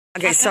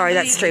Okay, sorry,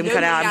 that stream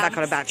cut out. I'm back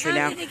on a battery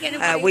now.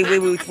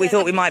 We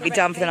thought we might be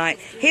done for the night.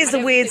 Here's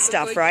the weird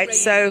stuff, right?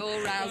 So,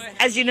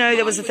 as you know,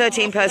 there was a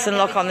 13-person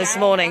lock-on this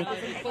morning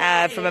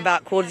from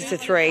about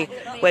 2:45.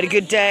 We had a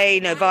good day,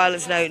 no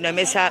violence, no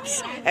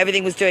mishaps.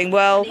 Everything was doing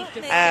well.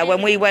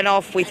 When we went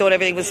off, we thought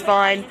everything was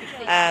fine.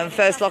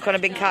 First lock-on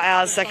had been cut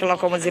out. Second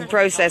lock-on was in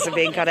process of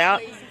being cut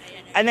out.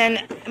 And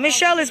then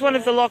Michelle is one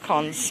of the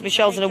lock-ons.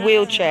 Michelle's in a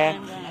wheelchair.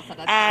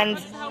 And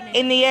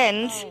in the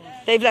end,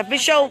 they've left.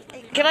 Michelle,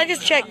 can I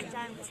just check,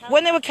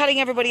 when they were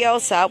cutting everybody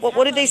else out,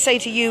 what did they say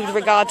to you with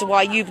regard to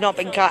why you've not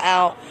been cut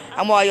out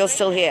and why you're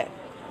still here?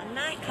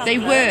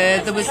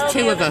 There was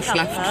two of us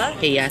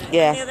left here.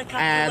 Yeah.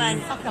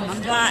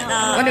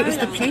 Well, it was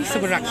the police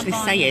who were actually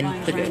saying,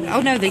 oh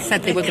no, they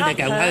said they were going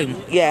to go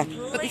home. Yeah.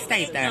 But they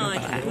stayed there.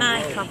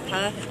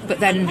 But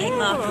then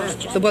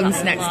the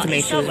ones next to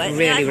me, she was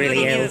really,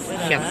 really ill.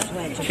 She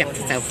had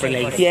to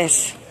self-relief.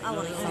 Yes. So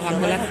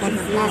I'm the left one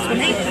last one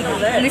in.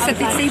 And they said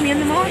they'd see me in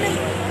the morning.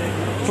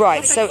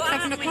 Right, so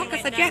 7 o'clock,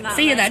 I said, yeah,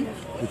 see you then.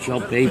 Good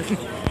job, babe.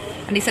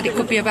 And he said it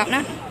could be about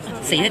now.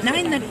 See you at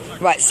 9 then.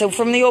 Right, so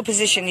from your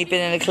position, you've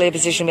been in a clear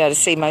position to be able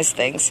to see most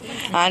things.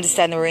 I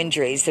understand there were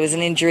injuries. There was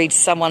an injury to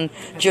someone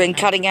during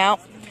cutting out.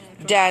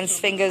 Dan's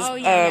fingers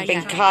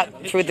being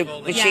cut through the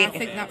machine. Yeah, I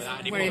think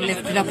that's where he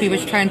lifted up. He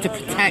was trying to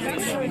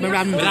protect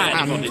Miranda's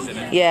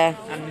hand. Yeah.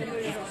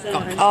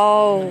 And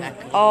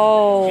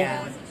Oh,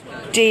 yeah.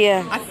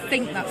 Dear. I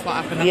think that's what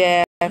happened.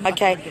 Yeah,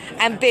 okay.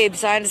 And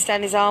Bibbs, I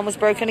understand his arm was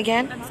broken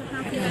again?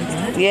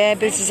 Yeah,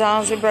 Bibbs'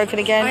 arm's been broken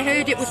again. I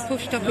heard it was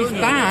pushed up his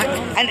back.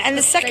 And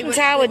the second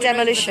tower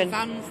demolition.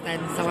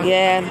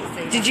 Yeah.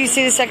 Did you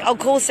see the second? Of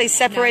course, they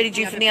separated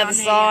you from the other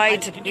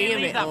side.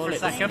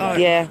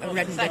 Yeah.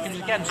 Horrendous.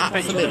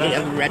 Absolutely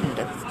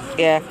horrendous.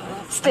 Yeah.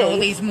 Still, all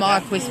these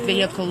Marquis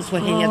vehicles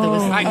were here. There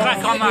was, and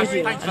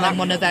then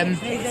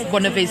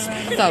one of his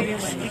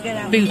thugs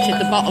booted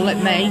the bottle at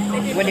me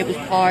when it was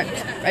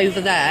parked over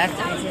there,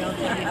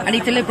 and he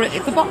deliberately,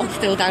 the bottle's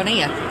still down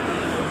here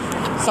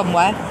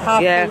somewhere,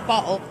 half full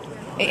bottle.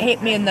 It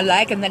hit me in the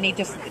leg, and then he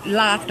just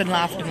laughed and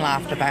laughed and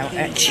laughed about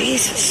it.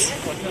 Jesus.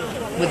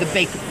 With a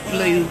big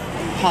blue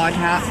hard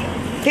hat.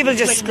 People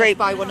just scrape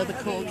by one of the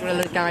core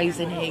driller guys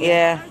in here.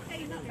 Yeah.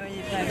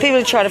 People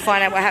are trying to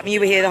find out what happened. You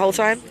were here the whole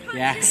time?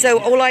 Yeah. So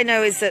all I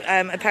know is that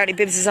apparently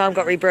Bibbs' arm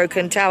got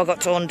re-broken, tower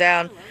got torn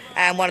down,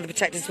 and one of the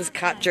protectors was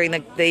cut during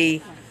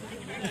the...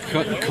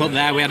 Cut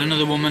there. We had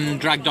another woman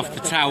dragged off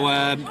the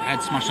tower,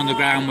 head smashed on the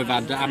ground. We've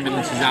had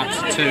ambulances out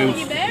to 2.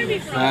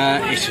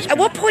 It's just... At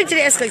what point did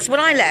it escalate? So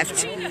when I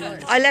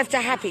left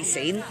a happy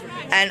scene,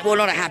 and well,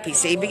 not a happy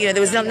scene, but you know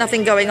there was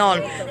nothing going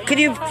on. Could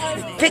you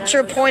picture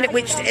a point at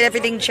which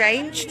everything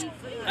changed?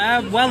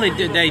 Well, they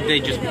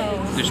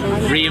just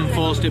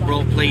reinforced it,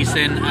 brought police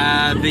in.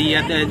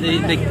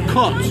 They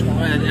cut,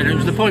 and it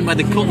was the point where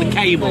they cut the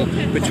cable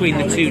between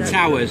the two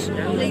towers.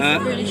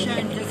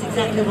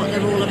 Exactly what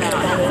they're all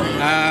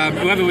about.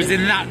 Whoever was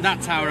in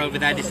that tower over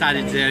there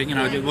decided to,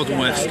 it wasn't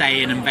worth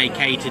staying and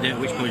vacated it, at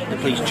which point the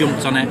police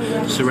jumped on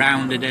it,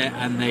 surrounded it,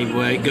 and they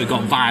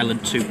got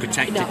violent to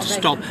protect it, to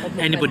stop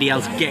anybody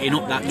else getting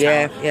up that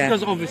tower. Yeah.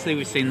 Because obviously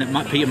we've seen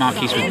that Peter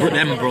Marquis was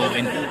then brought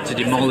in to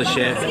demolish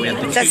it.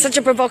 That's such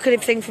a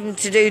provocative thing for him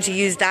to do, to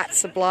use that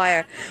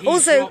supplier.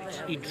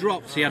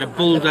 He had a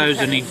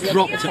bulldozer and he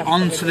dropped it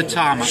onto the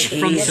tarmac, the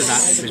front of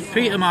that. It was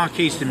Peter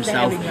Marquis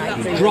himself.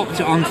 He dropped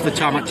it onto the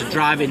tarmac to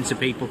drive it into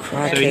people.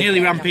 So he nearly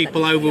ran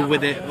people over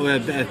with it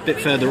a bit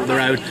further up the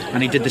road,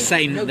 and he did the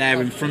same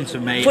there in front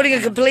of me. Putting a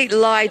complete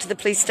lie to the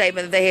police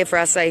statement that they're here for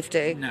our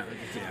safety. No.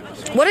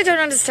 What I don't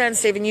understand,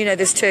 Stephen, you know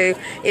this too,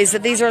 is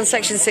that these are on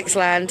Section 6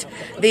 land.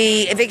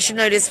 The eviction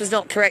notice was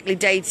not correctly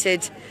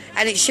dated,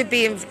 and it should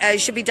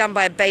be done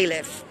by a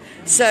bailiff.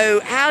 So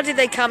how did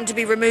they come to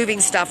be removing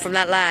stuff from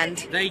that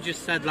land? They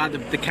just said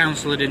the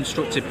council had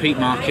instructed Pete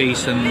Marquis,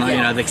 and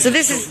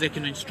they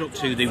can instruct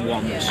who they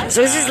want.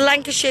 So this is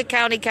Lancashire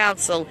County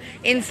Council,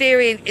 in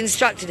theory,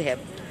 instructed him.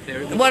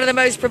 One of the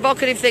most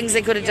provocative things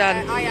they could have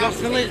done.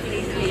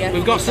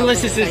 We've got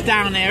solicitors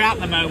down here at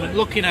the moment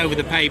looking over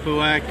the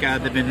paperwork.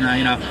 They've been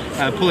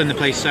pulling the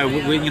police, so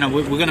we're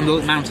going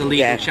to mount a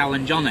legal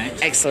challenge on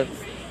it. Excellent.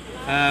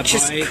 But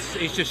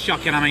it's just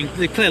shocking. I mean,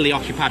 they clearly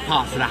occupy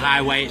parts of the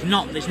highway. It's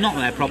not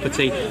their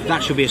property.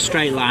 That should be a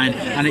straight line,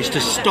 and it's to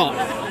stop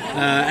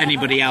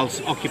anybody else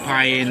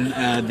occupying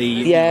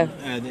the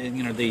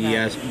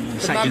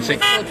Section 6.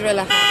 The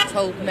driller had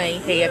told me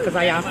here, because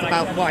I asked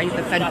about why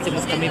the fencing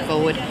was coming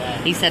forward.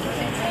 He said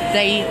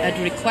they had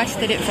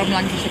requested it from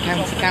Lancashire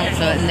County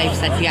Council, and they've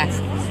said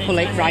yes, pull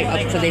it right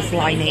up to this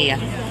line here.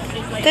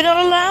 They're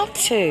not allowed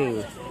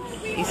to.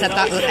 He said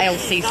that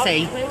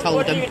LCC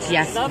told them,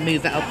 yes,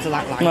 move it up to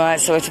that line. Right,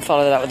 so we have to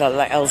follow that up with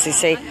that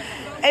LCC.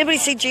 Anybody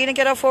see Gina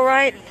get off all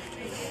right?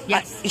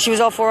 Yes. She was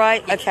off all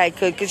right? Okay,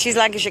 good, because she's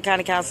Lancashire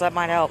County Council, that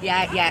might help.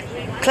 Yeah.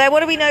 Claire, what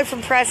do we know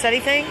from press?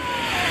 Anything?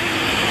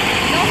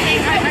 Nothing.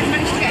 I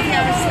managed to get a few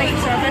hours sleep,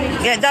 so I've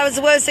only... Yeah, that was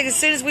the worst thing. As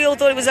soon as we all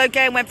thought it was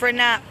okay and went for a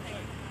nap.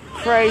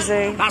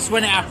 Crazy. That's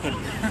when it happened.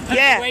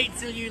 Yeah. Wait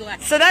till you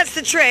left. So that's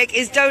the trick,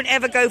 is don't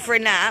ever go for a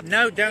nap.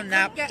 No, don't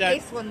nap. Get Don't.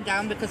 this one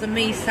down because of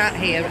me sat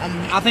here.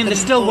 And I think they're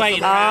still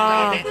waiting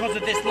Ah. because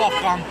of this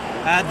lock-on.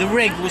 The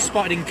rig was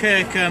spotted in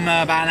Kirkham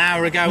about an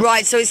hour ago.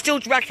 Right, so it's still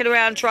racking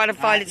around trying to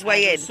find its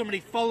way in. There's somebody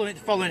following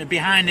it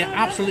behind it.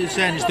 Absolutely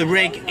certain it's the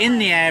rig in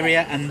the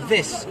area, and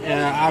this.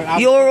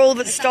 You're all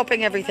that's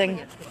stopping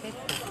everything.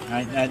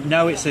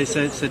 No, it's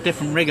a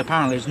different rig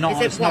apparently. It's not. is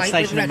it It's not white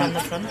with stationary. red on the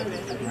front?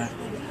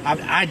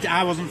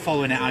 I wasn't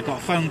following it. I got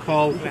a phone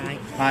call.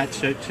 Right.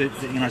 So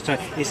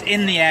it's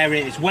in the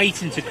area. It's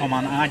waiting to come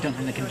on. And I don't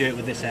think they can do it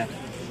with this air.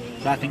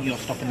 So I think you're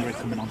stopping the rig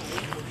coming on.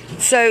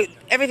 So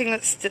everything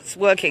that's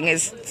working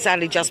is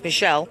sadly just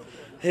Michelle,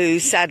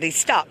 who's sadly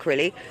stuck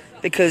really,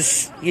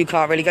 because you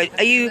can't really go.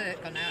 Are you?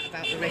 Gone out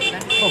about the rig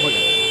then?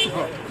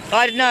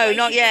 I don't know,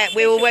 not yet.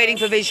 We were waiting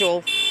for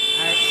visual.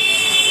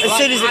 As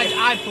soon as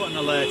I put an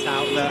alert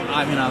out that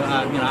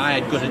I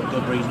had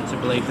good reason to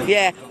believe that.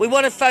 yeah, we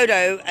want a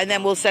photo, and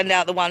then we'll send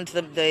out the one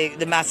to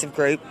the massive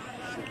group.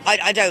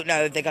 I don't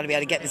know if they're going to be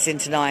able to get this in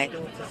tonight.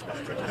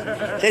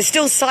 There's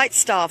still site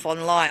staff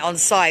on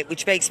site,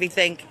 which makes me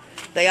think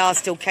they are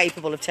still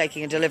capable of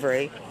taking a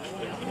delivery.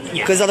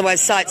 Because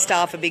otherwise site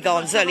staff would be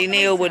gone. Certainly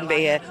Neil wouldn't be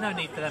here. No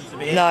need for them to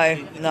be here.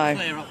 No.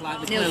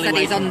 Neil said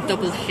he's on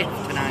double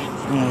shift tonight.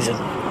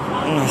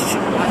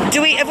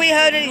 Have we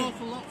heard any?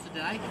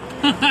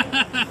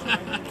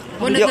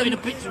 One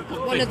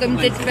of them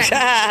did bet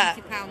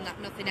 £20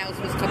 that nothing else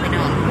was coming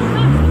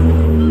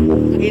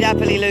on. He'd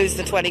happily lose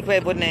the 20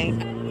 quid, wouldn't he?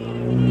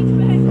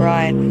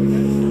 Right.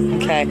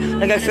 Okay.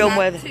 I'll go film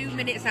with. 2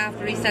 minutes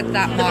after he said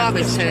that, Mark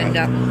was turned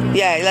up.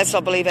 Yeah, let's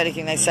not believe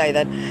anything they say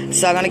then.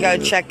 So I'm going to go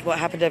and check what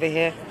happened over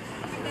here.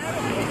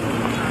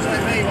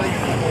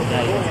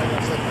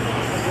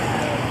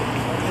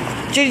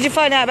 Did you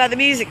find out about the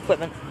music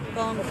equipment?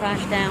 Gone,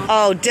 crashed down.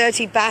 Oh,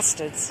 dirty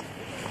bastards.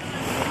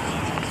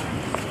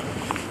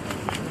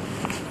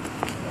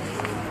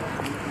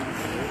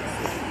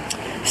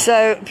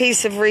 So,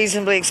 piece of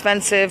reasonably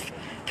expensive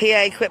PA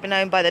equipment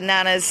owned by the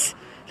Nanas.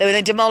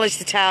 They demolished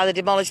the tower, they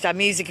demolished our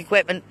music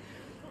equipment.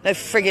 No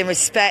friggin'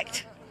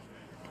 respect.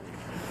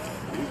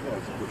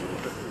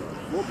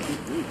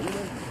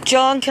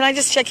 John, can I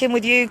just check in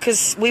with you?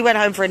 Because we went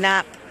home for a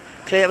nap.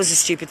 Clearly that was a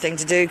stupid thing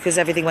to do because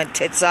everything went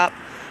tits up.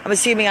 I'm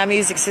assuming our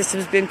music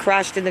system's been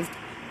crashed in the...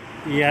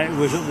 Yeah, it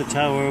was at the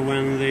tower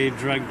when they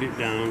dragged it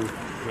down.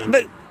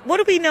 But what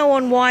do we know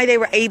on why they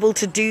were able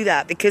to do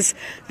that? Because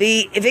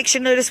the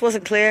eviction notice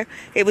wasn't clear.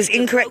 It was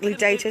incorrectly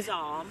dated.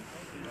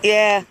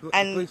 Yeah,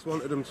 and... The police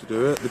wanted them to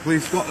do it. The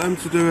police got them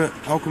to do it.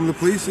 How come the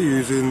police are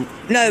using...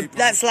 No,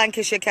 that's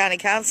Lancashire County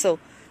Council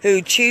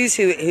who choose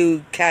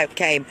who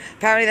came.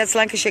 Apparently that's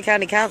Lancashire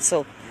County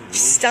Council. Which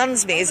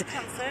stuns me.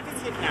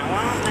 Conservative now,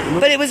 aren't they?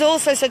 But it was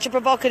also such a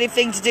provocative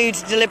thing to do,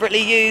 to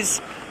deliberately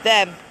use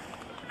them.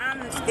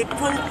 And they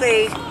pulled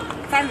the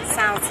fence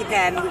out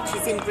again, which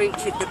is in breach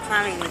of the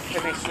planning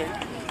permission.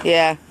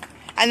 Yeah.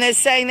 And they're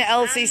saying that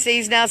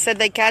LCC's now said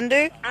they can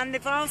do? And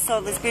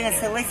there's been a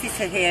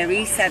solicitor here,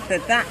 he said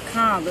that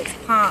car that's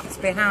parked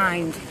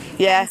behind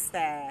Yeah. fence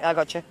there I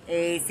gotcha.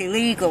 is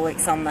illegal,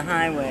 it's on the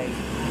highway.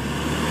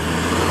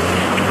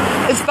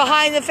 It's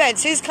behind the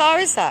fence. Whose car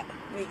is that?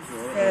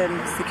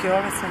 It's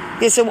security.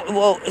 Yeah,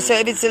 so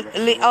if it's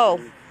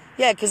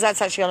yeah, because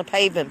that's actually on a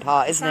pavement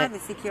part, isn't it?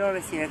 Private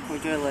security at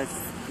Quadrillas.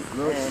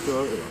 No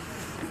security.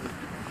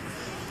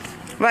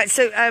 Right,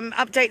 so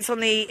updates on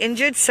the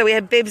injured. So we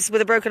had Bibbs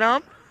with a broken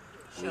arm.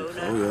 Oh,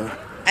 yeah.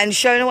 And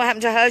Shona, what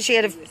happened to her? She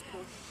had a...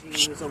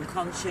 She was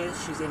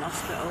unconscious, she's in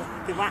hospital.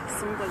 They whacked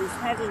somebody's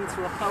head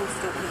into a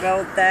post up the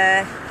road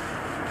there.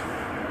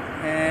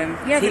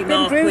 Yeah, they've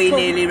been brutal. We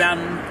nearly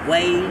ran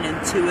Wayne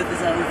and 2 of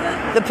us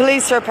over. The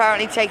police are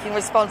apparently taking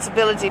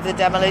responsibility for the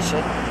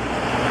demolition.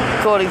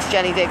 According to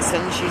Jenny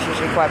Dixon, she's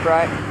usually quite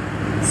bright.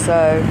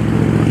 So...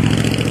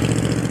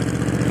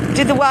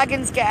 Did the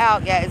wagons get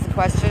out yet is the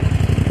question.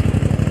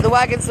 The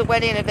wagons that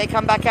went in, have they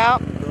come back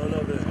out? No,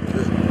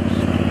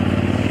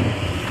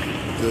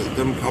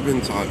 them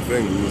cabin type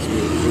things.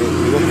 We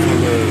looked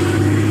on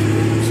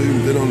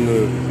zoomed in on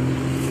the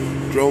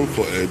drone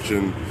footage,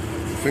 and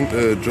I think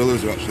the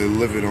drillers are actually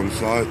living on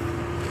site.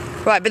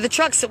 Right, but the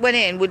trucks that went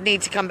in would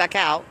need to come back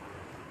out.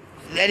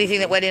 Anything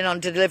that went in on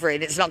delivery,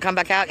 and it's not come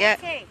back out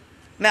yet?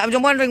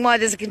 I'm wondering why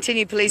there's a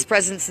continued police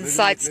presence and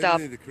site staff.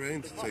 They need a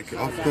crane to take it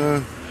off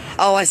there.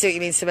 Oh, I see what you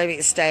mean, so maybe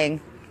it's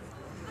staying.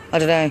 I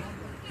don't know.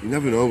 You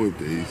never know with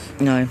these.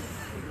 No.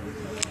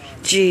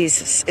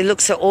 Jesus, it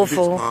looks so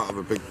awful. It's part of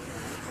a big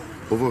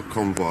other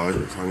convoy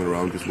that's hanging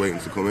around just waiting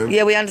to come in.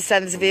 Yeah, we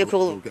understand there's a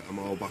vehicle. They'll get them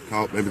all back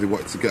out. Maybe they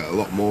wanted to get a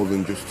lot more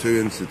than just 2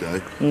 in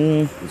today.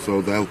 And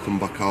so they'll come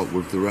back out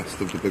with the rest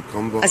of the big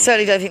convoy. I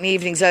certainly don't think the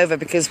evening's over,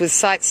 because with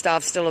site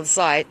staff still on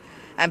site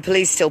and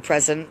police still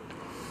present,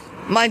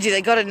 mind you,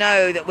 they've got to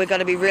know that we're going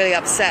to be really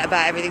upset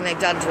about everything they've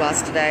done to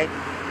us today.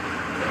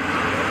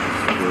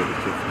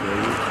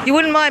 You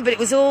wouldn't mind, but it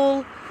was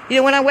all,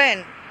 when I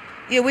went,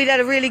 we'd had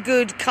a really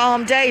good,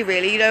 calm day,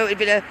 really. It'd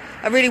been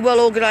a really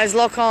well-organised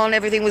lock-on.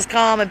 Everything was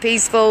calm and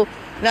peaceful.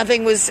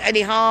 Nothing was any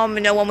harm,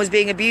 and no one was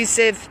being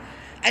abusive.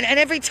 And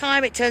every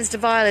time it turns to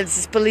violence,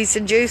 it's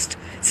police-induced.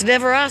 It's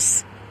never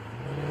us.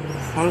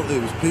 Apparently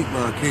it was Pete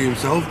Marquis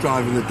himself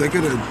driving the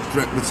digger that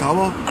wrecked the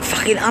tower.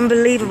 Fucking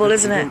unbelievable,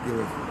 isn't it?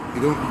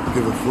 He don't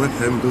give a flip,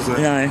 him, does he?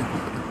 No.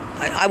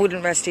 I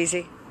wouldn't rest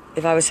easy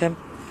if I was him.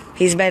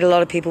 He's made a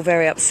lot of people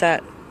very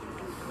upset.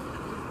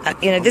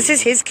 You know, this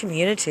is his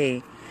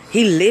community.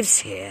 He lives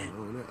here.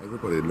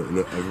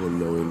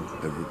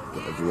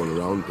 Everyone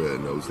around there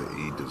knows that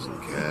he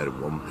doesn't care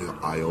one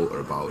iota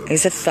about him.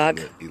 He's a thug.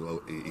 He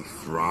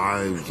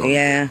thrives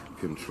on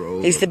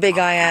control. He's the big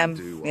I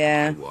am.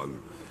 Yeah.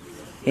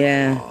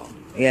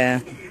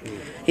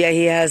 Yeah,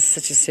 he has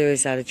such a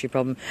serious attitude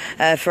problem.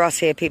 For us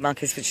here, Pete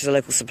Marcus, which is a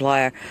local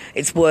supplier,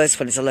 it's worse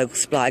when it's a local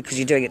supplier because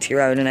you're doing it to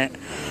your own, innit?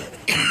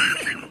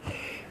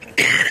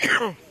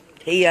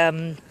 He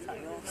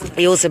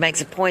also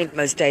makes a point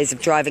most days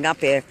of driving up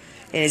here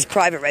in his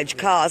private reg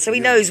car, so he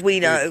knows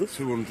we know.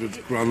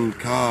 200 grand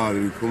car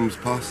who comes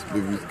past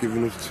with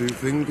giving us two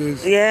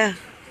fingers. Yeah.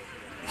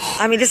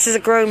 I mean, this is a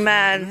grown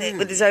man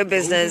with his own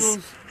business,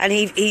 and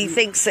he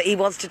thinks that he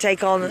wants to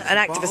take on an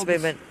activist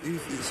movement.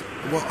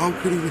 How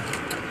could he?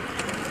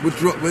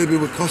 Maybe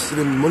we're costing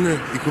him money.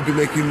 He could be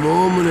making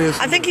more money.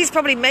 I think he's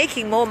probably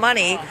making more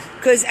money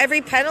because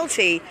every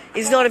penalty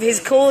is not of his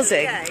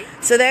causing.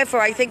 So therefore,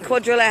 I think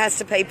Quadrilla has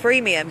to pay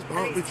premium.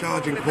 Aren't we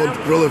charging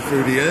Quadrilla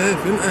through the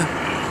earth, isn't it?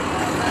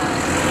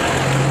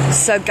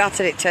 So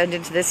gutted it turned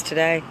into this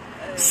today.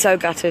 So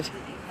gutted.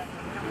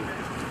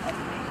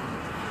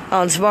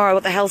 Oh, and tomorrow,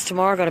 what the hell's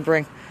tomorrow going to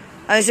bring?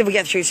 I don't see if we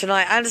get through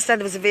tonight. I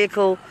understand there was a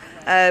vehicle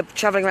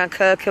travelling around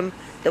Kirkham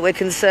that we're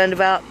concerned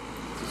about,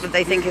 that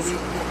they think is...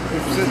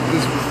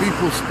 There's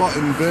people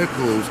spotting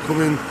vehicles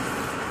coming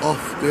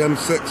off the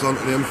M6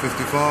 onto the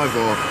M55,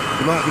 or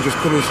they might be just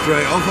coming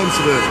straight off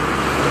onto the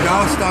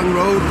Garstang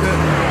Road.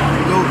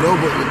 I don't know,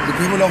 but they're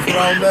coming off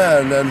around there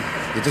and then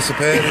they're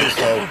disappearing,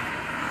 so...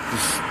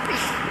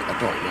 I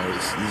don't know,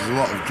 there's a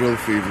lot of drill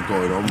fever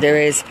going on.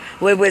 There is.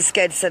 We're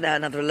scared to send out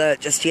another alert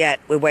just yet.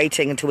 We're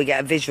waiting until we get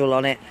a visual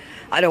on it.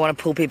 I don't want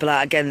to pull people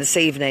out again this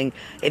evening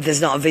if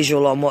there's not a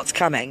visual on what's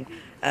coming,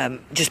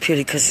 just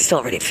purely because it's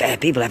not really fair.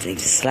 People haven't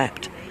even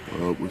slept.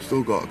 Well, we've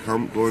still got a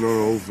camp going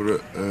on over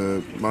at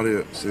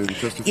Marriott's in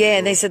Chesterfield. Yeah,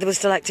 and they said there was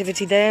still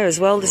activity there as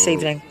well this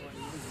evening.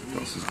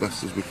 That's as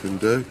best as we can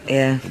do.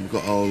 Yeah. And we've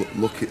got our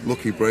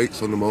lucky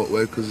breaks on the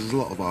motorway because there's a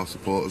lot of our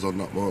supporters on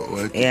that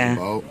motorway.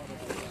 Yeah.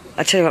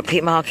 I tell you what,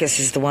 Pete Marcus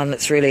is the one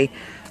that's really,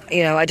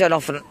 you know, I don't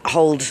often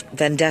hold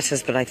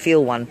vendettas, but I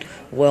feel one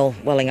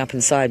welling up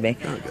inside me.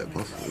 Can't get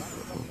past it.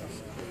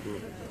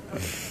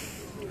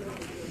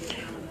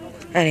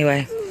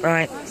 Anyway,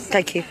 right,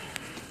 thank you.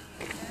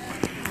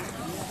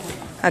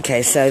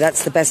 Okay, so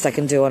that's the best I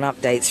can do on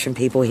updates from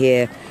people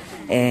here.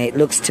 It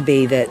looks to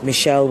be that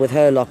Michelle with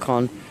her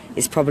lock-on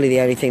is probably the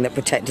only thing that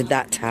protected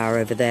that tower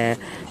over there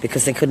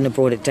because they couldn't have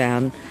brought it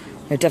down.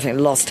 They've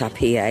definitely lost our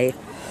PA.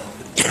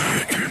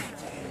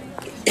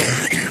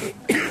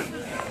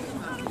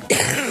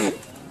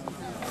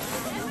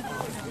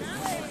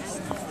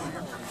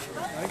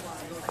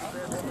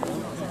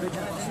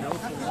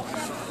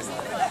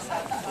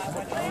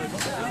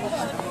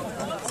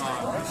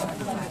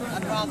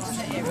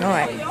 All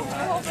right.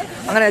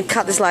 I'm going to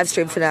cut this live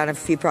stream for now and have a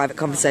few private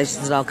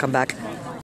conversations and I'll come back.